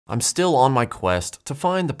I'm still on my quest to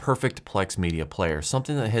find the perfect Plex Media Player,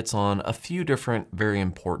 something that hits on a few different very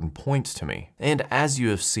important points to me. And as you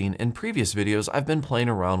have seen in previous videos, I've been playing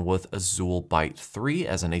around with Azul Byte 3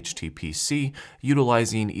 as an HTPC,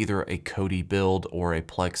 utilizing either a Kodi build or a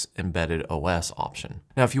Plex Embedded OS option.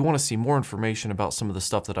 Now, if you want to see more information about some of the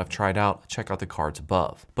stuff that I've tried out, check out the cards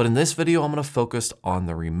above. But in this video, I'm going to focus on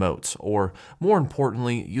the remotes, or more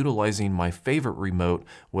importantly, utilizing my favorite remote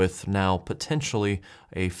with now potentially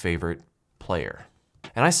a favorite player.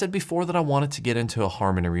 And I said before that I wanted to get into a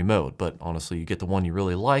Harmony remote, but honestly, you get the one you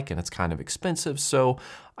really like and it's kind of expensive, so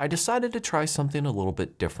I decided to try something a little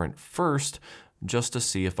bit different first, just to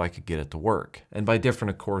see if I could get it to work. And by different,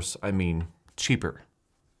 of course, I mean cheaper.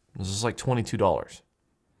 This is like $22.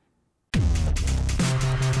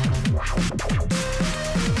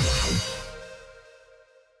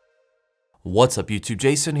 What's up YouTube,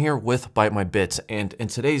 Jason here with Byte My Bits, and in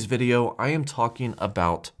today's video I am talking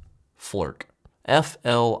about Flirc.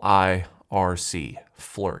 F-L-I-R-C,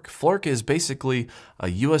 Flirc. Flirc is basically a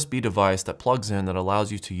USB device that plugs in that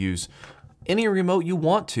allows you to use any remote you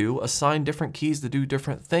want to, assign different keys to do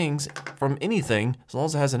different things from anything, as long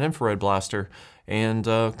as it has an infrared blaster, and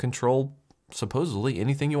control supposedly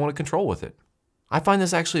anything you want to control with it. I find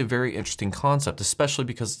this actually a very interesting concept, especially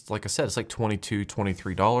because, like I said, it's like $22,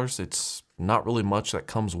 $23. It's not really much that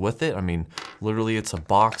comes with it. I mean, literally it's a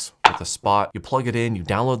box with a spot. You plug it in, you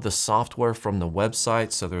download the software from the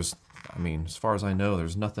website. So there's, I mean, as far as I know,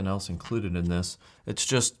 there's nothing else included in this. It's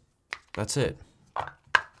just, that's it.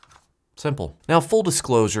 Simple. Now, full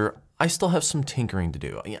disclosure, I still have some tinkering to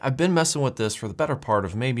do. I've been messing with this for the better part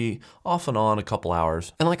of maybe off and on a couple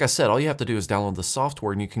hours. And like I said, all you have to do is download the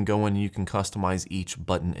software and you can go in and you can customize each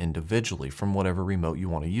button individually from whatever remote you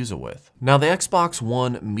want to use it with. Now, the Xbox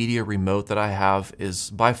One media remote that I have is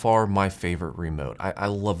by far my favorite remote. I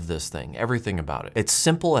love this thing, everything about it. It's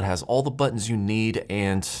simple, it has all the buttons you need,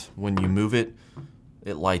 and when you move it,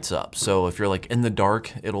 it lights up. So if you're like in the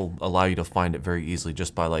dark, it'll allow you to find it very easily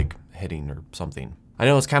just by like hitting or something. I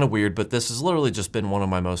know it's kind of weird, but this has literally just been one of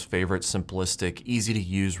my most favorite, simplistic, easy to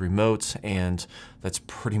use remotes, and that's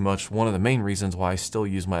pretty much one of the main reasons why I still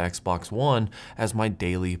use my Xbox One as my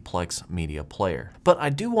daily Plex media player. But I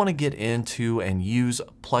do want to get into and use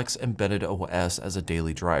Plex Embedded OS as a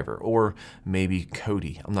daily driver, or maybe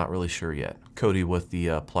Kodi, I'm not really sure yet. Kodi with the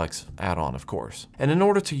Plex add-on, of course. And in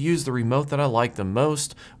order to use the remote that I like the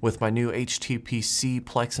most with my new HTPC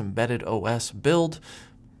Plex Embedded OS build,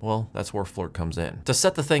 well, that's where Flirc comes in. To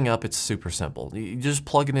set the thing up, it's super simple. You just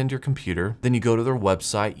plug it into your computer, then you go to their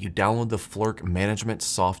website, you download the Flirc management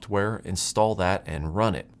software, install that, and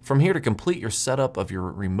run it. From here, to complete your setup of your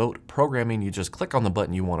remote programming, you just click on the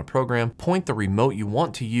button you want to program, point the remote you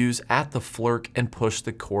want to use at the Flirc, and push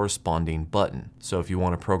the corresponding button. So if you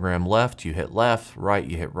want to program left, you hit left, right,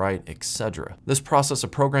 you hit right, etc. This process of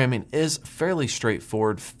programming is fairly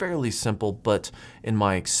straightforward, fairly simple, but in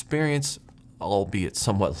my experience, albeit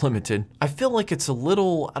somewhat limited, I feel like it's a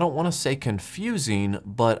little, I don't want to say confusing,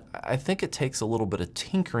 but I think it takes a little bit of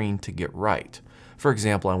tinkering to get right. For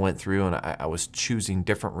example, I went through and I was choosing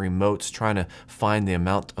different remotes, trying to find the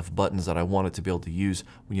amount of buttons that I wanted to be able to use,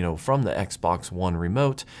 you know, from the Xbox One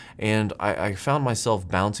remote. And I found myself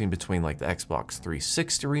bouncing between like the Xbox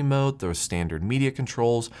 360 remote, those standard media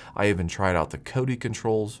controls. I even tried out the Kodi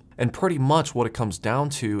controls. And pretty much what it comes down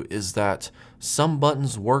to is that some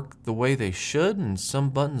buttons work the way they should and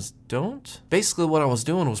some buttons don't. Basically what I was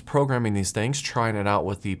doing was programming these things, trying it out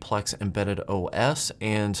with the Plex Embedded OS,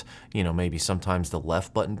 and you know, maybe sometimes the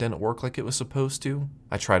left button didn't work like it was supposed to.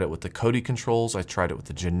 I tried it with the Kodi controls, I tried it with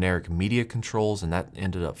the generic media controls, and that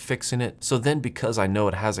ended up fixing it. So then, because I know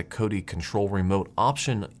it has a Kodi control remote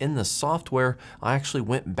option in the software, I actually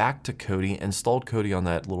went back to Kodi, installed Kodi on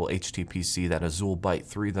that little HTPC, that Azul Byte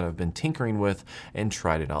 3 that I've been tinkering with, and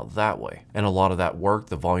tried it out that way. And a lot of that worked,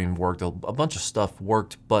 the volume worked, a bunch of stuff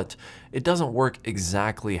worked, but it doesn't work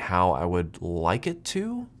exactly how I would like it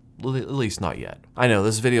to. At least not yet. I know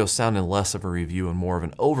this video is sounding less of a review and more of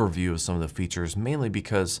an overview of some of the features, mainly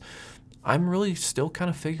because I'm really still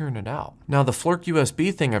kind of figuring it out. Now, the Flirc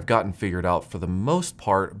USB thing I've gotten figured out for the most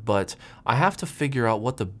part, but I have to figure out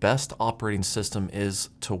what the best operating system is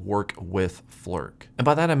to work with Flirc. And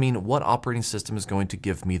by that I mean what operating system is going to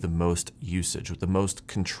give me the most usage, with the most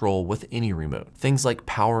control with any remote. Things like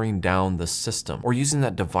powering down the system, or using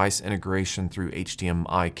that device integration through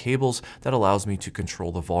HDMI cables that allows me to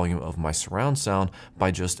control the volume of my surround sound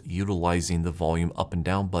by just utilizing the volume up and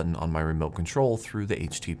down button on my remote control through the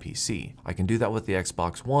HTPC. I can do that with the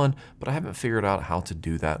Xbox One, but I haven't figured out how to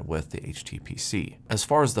do that with the HTPC. As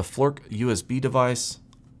far as the Flirc USB device,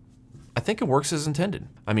 I think it works as intended.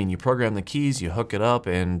 I mean, you program the keys, you hook it up,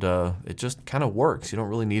 and it just kind of works. You don't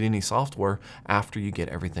really need any software after you get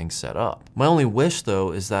everything set up. My only wish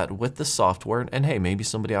though is that with the software, and hey, maybe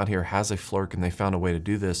somebody out here has a Flirc and they found a way to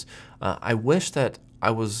do this, I wish that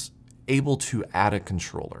I was able to add a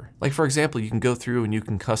controller. Like for example, you can go through and you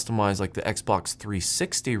can customize like the Xbox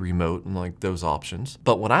 360 remote and like those options.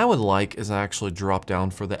 But what I would like is actually drop down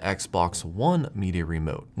for the Xbox One media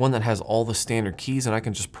remote, one that has all the standard keys, and I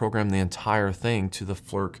can just program the entire thing to the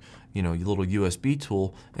Flirc, you know, little USB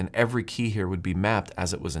tool, and every key here would be mapped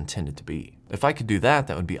as it was intended to be. If I could do that,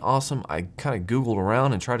 that would be awesome. I kind of Googled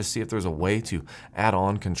around and tried to see if there's a way to add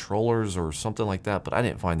on controllers or something like that, but I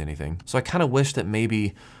didn't find anything. So I kind of wish that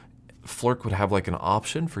maybe Flirc would have like an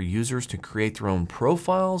option for users to create their own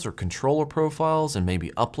profiles or controller profiles and maybe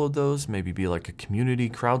upload those, maybe be like a community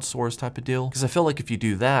crowdsource type of deal. Because I feel like if you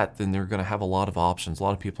do that, then they're going to have a lot of options. A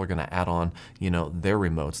lot of people are going to add on, you know, their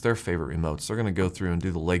remotes, their favorite remotes. They're going to go through and do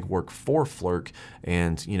the legwork for Flirc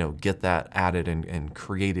and, you know, get that added and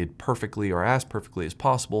created perfectly or as perfectly as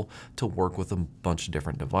possible to work with a bunch of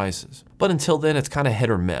different devices. But until then, it's kind of hit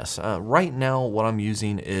or miss. Right now, what I'm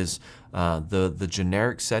using is the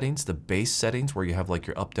generic settings, the base settings where you have like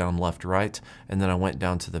your up, down, left, right, and then I went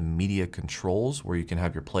down to the media controls where you can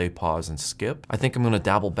have your play, pause, and skip. I think I'm going to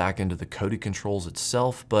dabble back into the Kodi controls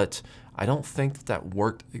itself, but I don't think that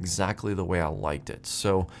worked exactly the way I liked it.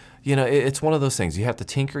 So, you know, it's one of those things. You have to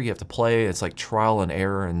tinker, you have to play. It's like trial and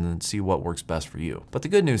error and then see what works best for you. But the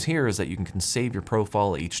good news here is that you can save your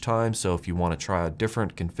profile each time. So if you want to try a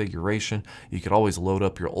different configuration, you could always load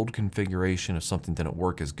up your old configuration if something didn't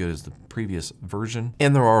work as good as the previous version.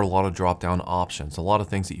 And there are a lot of drop-down options, a lot of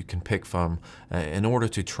things that you can pick from in order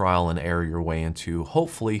to trial and error your way into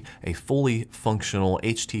hopefully a fully functional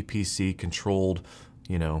HTPC controlled,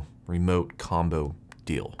 you know, remote combo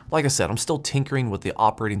deal. Like I said, I'm still tinkering with the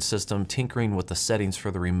operating system, tinkering with the settings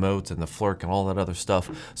for the remotes and the Flirc and all that other stuff.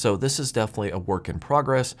 So this is definitely a work in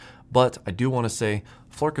progress, but I do want to say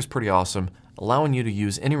Flirc is pretty awesome. Allowing you to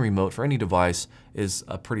use any remote for any device is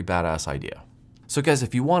a pretty badass idea. So guys,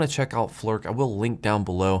 if you want to check out Flirc, I will link down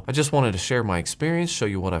below. I just wanted to share my experience, show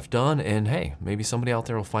you what I've done, and hey, maybe somebody out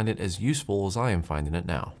there will find it as useful as I am finding it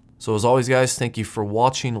now. So as always guys, thank you for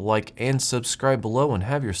watching, like and subscribe below, and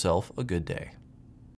have yourself a good day.